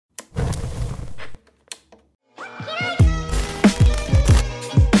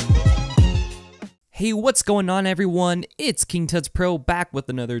Hey, what's going on everyone? It's KingTutsPro back with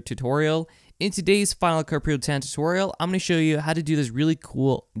another tutorial. In today's Final Cut Pro 10 tutorial, I'm going to show you how to do this really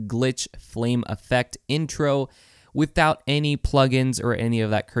cool glitch flame effect intro without any plugins or any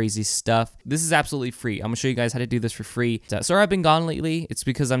of that crazy stuff. This is absolutely free. I'm going to show you guys how to do this for free. Sorry I've been gone lately. It's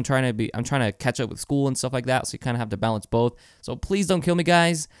because I'm trying to catch up with school and stuff like that, so you kind of have to balance both. So please don't kill me,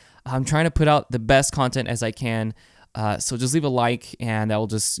 guys. I'm trying to put out the best content as I can. So just leave a like and that will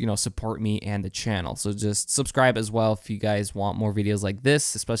just, support me and the channel. So just subscribe as well if you guys want more videos like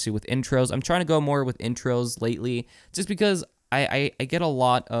this, especially with intros. I'm trying to go more with intros lately just because I get a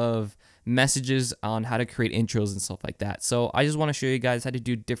lot of messages on how to create intros and stuff like that. So I just want to show you guys how to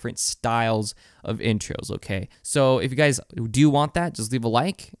do different styles of intros, okay? So if you guys do want that, just leave a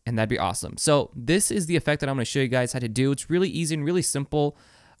like and that'd be awesome. So this is the effect that I'm going to show you guys how to do. It's really easy and really simple.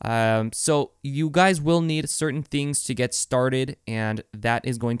 So you guys will need certain things to get started, and that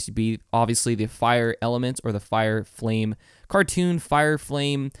is going to be obviously the fire element or the fire flame cartoon, fire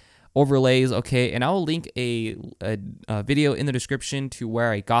flame overlays, okay? And I will link a video in the description to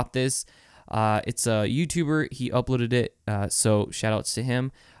where I got this. It's a YouTuber, he uploaded it, so shout outs to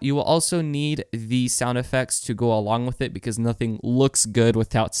him. You will also need the sound effects to go along with it because nothing looks good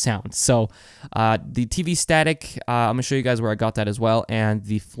without sound. So the TV static, I'm gonna show you guys where I got that as well, and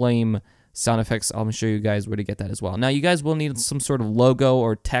the flame sound effects, I'm gonna show you guys where to get that as well. Now you guys will need some sort of logo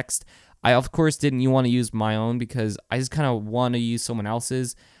or text. I of course didn't want to use my own because I just kind of want to use someone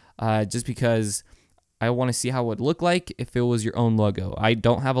else's, just because I want to see how it would look like if it was your own logo. I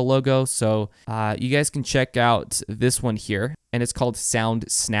don't have a logo, so you guys can check out this one here, and it's called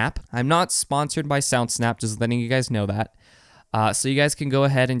Soundsnap. I'm not sponsored by Soundsnap, just letting you guys know that. So you guys can go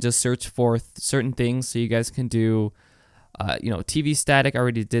ahead and just search for certain things. So you guys can do, TV static. I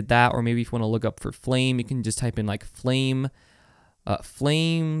already did that. Or maybe if you want to look up for flame, you can just type in like flame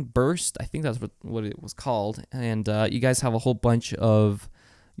burst. I think that's what it was called. And you guys have a whole bunch of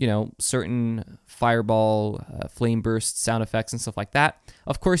certain fireball, flame burst sound effects and stuff like that.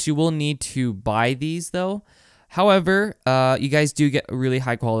 Of course, you will need to buy these though. However, you guys do get really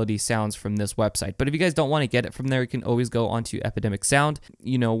high quality sounds from this website. But if you guys don't want to get it from there, you can always go onto Epidemic Sound.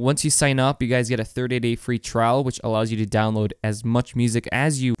 Once you sign up, you guys get a 30-day free trial, which allows you to download as much music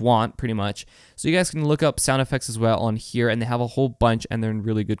as you want, pretty much. So you guys can look up sound effects as well on here, and they have a whole bunch, and they're in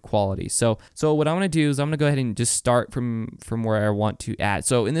really good quality. So what I'm going to do is I'm going to go ahead and just start from where I want to add.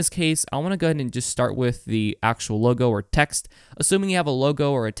 So in this case, I want to go ahead and just start with the actual logo or text. Assuming you have a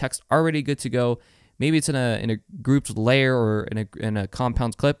logo or a text already good to go, maybe it's in a grouped layer or in a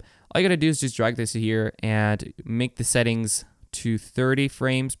compound clip. All you gotta do is just drag this here and make the settings to 30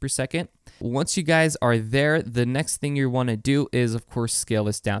 frames per second. Once you guys are there, the next thing you want to do is, of course, scale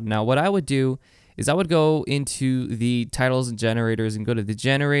this down. Now, what I would do is I would go into the titles and generators and go to the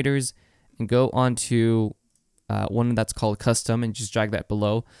generators and go onto one that's called custom and just drag that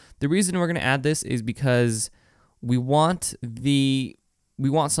below. The reason we're gonna add this is because we want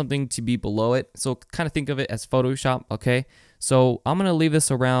something to be below it. So kind of think of it as Photoshop, okay? So I'm going to leave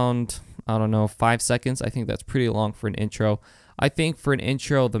this around, I don't know, 5 seconds. I think that's pretty long for an intro. I think for an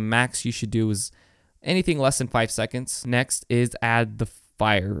intro, the max you should do is anything less than 5 seconds. Next is add the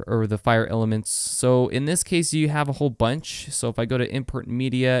fire or the fire elements. So in this case, you have a whole bunch. So if I go to import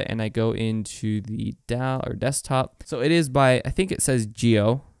media and I go into the DAW or desktop, so it is by, I think it says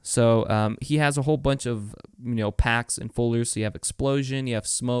Geo. So he has a whole bunch of packs and folders. So you have explosion, you have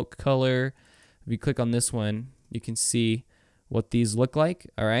smoke, color. If you click on this one, you can see what these look like.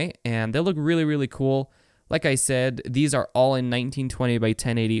 All right, and they look really, really cool. Like I said, these are all in 1920 by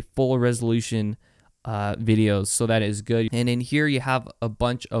 1080 full resolution videos, so that is good. And in here you have a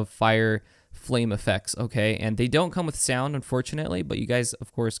bunch of fire flame effects, okay? And they don't come with sound, unfortunately, but you guys,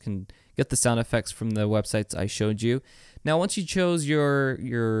 of course, can get the sound effects from the websites I showed you. Now, once you chose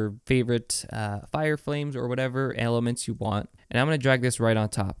your favorite fire flames or whatever elements you want, and I'm going to drag this right on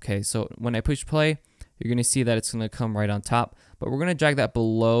top, okay? So when I push play, you're going to see that it's going to come right on top, but we're going to drag that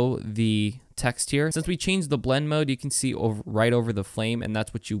below the text here. Since we changed the blend mode, you can see right over the flame, and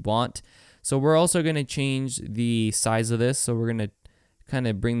that's what you want. So we're also going to change the size of this, so we're going to kind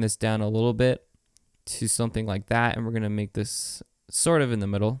of bring this down a little bit to something like that, and we're going to make this sort of in the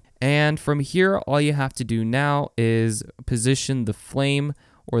middle. And from here, all you have to do now is position the flame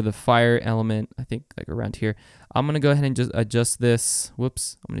or the fire element, I think like around here. I'm going to go ahead and just adjust this.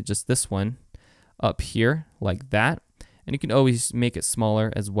 Whoops. I'm going to adjust this one up here like that. And you can always make it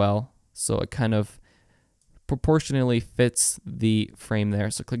smaller as well, so it kind of proportionally fits the frame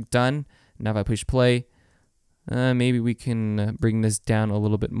there. So click done. Now if I push play, maybe we can bring this down a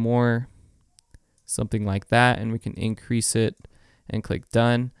little bit more, something like that, and we can increase it and click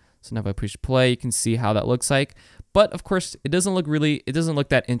done. So now if I push play, you can see how that looks like. But of course, it doesn't look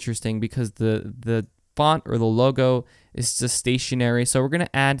that interesting because the font or the logo is just stationary. So we're gonna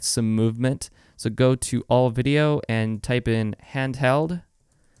add some movement. So go to all video and type in handheld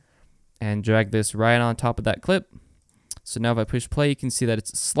and drag this right on top of that clip. So now if I push play, you can see that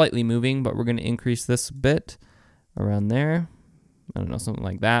it's slightly moving, but we're gonna increase this a bit around there. I don't know, something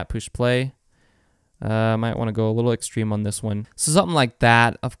like that. Push play. Might want to go a little extreme on this one. So something like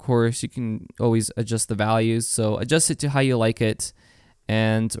that. Of course, you can always adjust the values. So adjust it to how you like it.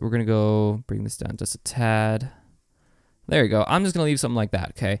 And we're going to go bring this down just a tad. There you go. I'm just going to leave something like that,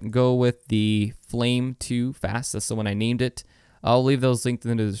 okay? Go with the Flame 2 Fast. That's the one I named it. I'll leave those linked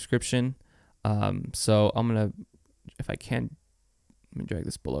in the description. So I'm going to, if I can, let me drag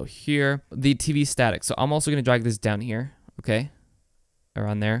this below here. The TV static. So I'm also going to drag this down here, okay?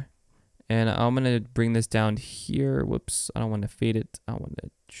 Around there. And I'm going to bring this down here. Whoops, I don't want to fade it. I want to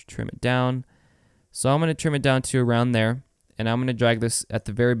trim it down. So I'm going to trim it down to around there. And I'm going to drag this at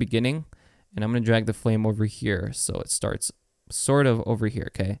the very beginning. And I'm going to drag the flame over here. So it starts sort of over here,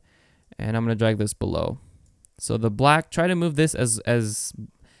 okay? And I'm going to drag this below. So the black, try to move this as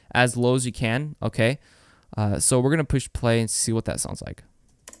low as you can, okay? So we're going to push play and see what that sounds like.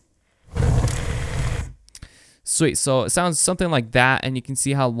 Sweet, so it sounds something like that, and you can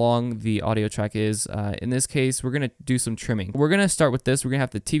see how long the audio track is. In this case, we're going to do some trimming. We're going to start with this. We're going to have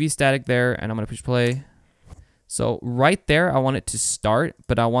the TV static there, and I'm going to push play. So right there, I want it to start,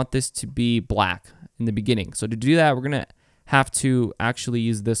 but I want this to be black in the beginning. So to do that, we're going to have to actually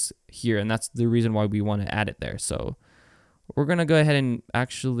use this here, and that's the reason why we want to add it there. So we're going to go ahead and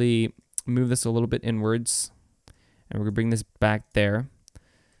actually move this a little bit inwards, and we're going to bring this back there.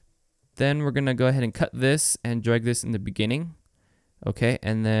 Then we're going to go ahead and cut this and drag this in the beginning. Okay,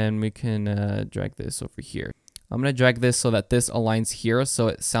 and then we can drag this over here. I'm going to drag this so that this aligns here so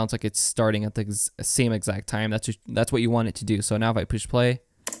it sounds like it's starting at the same exact time. That's what you want it to do. So now if I push play,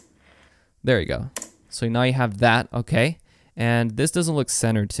 there you go. So now you have that, okay? And this doesn't look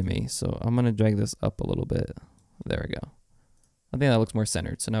centered to me, so I'm going to drag this up a little bit. There we go. I think that looks more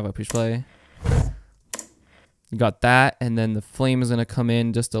centered. So now if I push play, you got that, and then the flame is going to come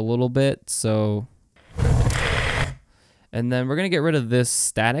in just a little bit. So, and then we're going to get rid of this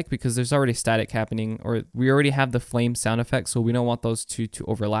static because there's already static happening, or we already have the flame sound effect, so we don't want those two to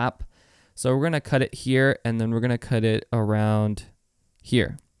overlap. So we're going to cut it here, and then we're going to cut it around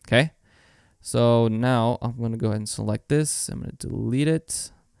here, okay? So now I'm going to go ahead and select this. I'm going to delete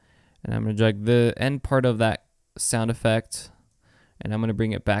it, and I'm going to drag the end part of that sound effect, and I'm going to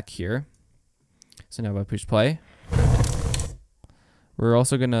bring it back here. So now if I push play, we're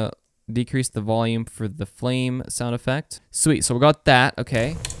also going to decrease the volume for the flame sound effect. Sweet, so we got that,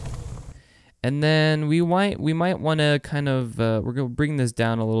 okay. And then we might want to kind of, we're going to bring this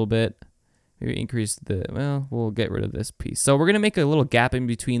down a little bit. Maybe increase the, well, we'll get rid of this piece. So we're going to make a little gap in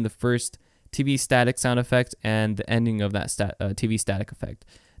between the first TV static sound effect and the ending of that TV static effect.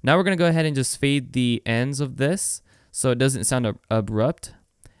 Now we're going to go ahead and just fade the ends of this so it doesn't sound abrupt.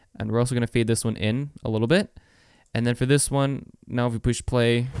 And we're also going to fade this one in a little bit. And then for this one, now if we push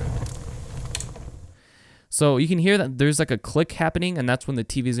play. So you can hear that there's like a click happening, and that's when the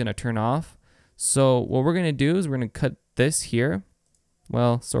TV is going to turn off. So what we're going to do is we're going to cut this here.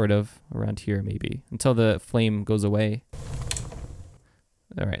 Well, sort of around here maybe until the flame goes away.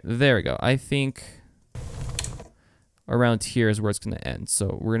 All right, there we go. I think around here is where it's going to end.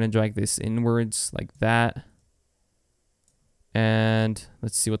 So we're going to drag this inwards like that. And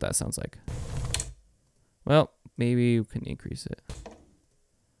let's see what that sounds like. Well, maybe we can increase it.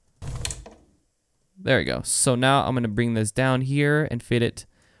 There we go. So now I'm going to bring this down here and fade it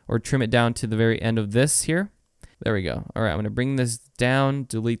or trim it down to the very end of this here. There we go. All right, I'm going to bring this down,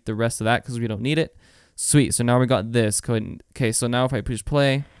 delete the rest of that because we don't need it. Sweet. So now we got this. Go ahead and, okay, so now if I push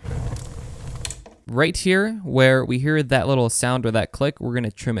play, right here where we hear that little sound or that click, we're going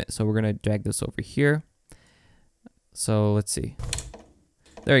to trim it. So we're going to drag this over here. So let's see.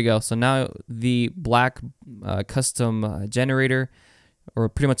 There you go. So now the black custom generator, or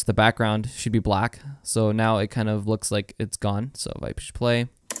pretty much the background, should be black. So now it kind of looks like it's gone. So if I push play,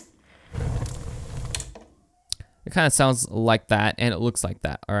 it kind of sounds like that, and it looks like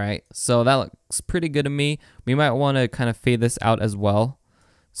that. All right. So that looks pretty good to me. We might want to kind of fade this out as well.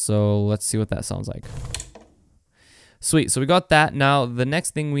 So let's see what that sounds like. Sweet, so we got that. Now the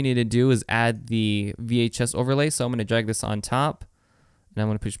next thing we need to do is add the VHS overlay. So I'm going to drag this on top, and I'm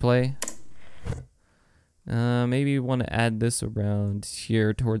going to push play. Maybe we want to add this around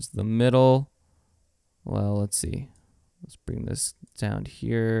here towards the middle. Well, let's see. Let's bring this down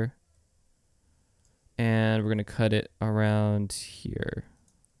here. And we're going to cut it around here.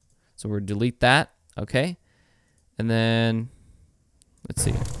 So we'll delete that. Okay. And then let's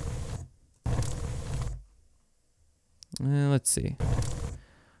see. Let's see.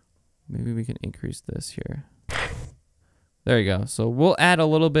 Maybe we can increase this here. There you go. So we'll add a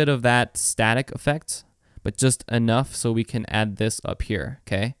little bit of that static effect, but just enough so we can add this up here.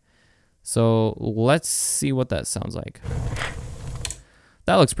 Okay. So let's see what that sounds like.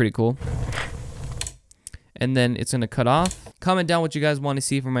 That looks pretty cool. And then it's going to cut off. Comment down what you guys want to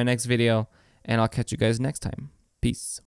see for my next video, and I'll catch you guys next time. Peace.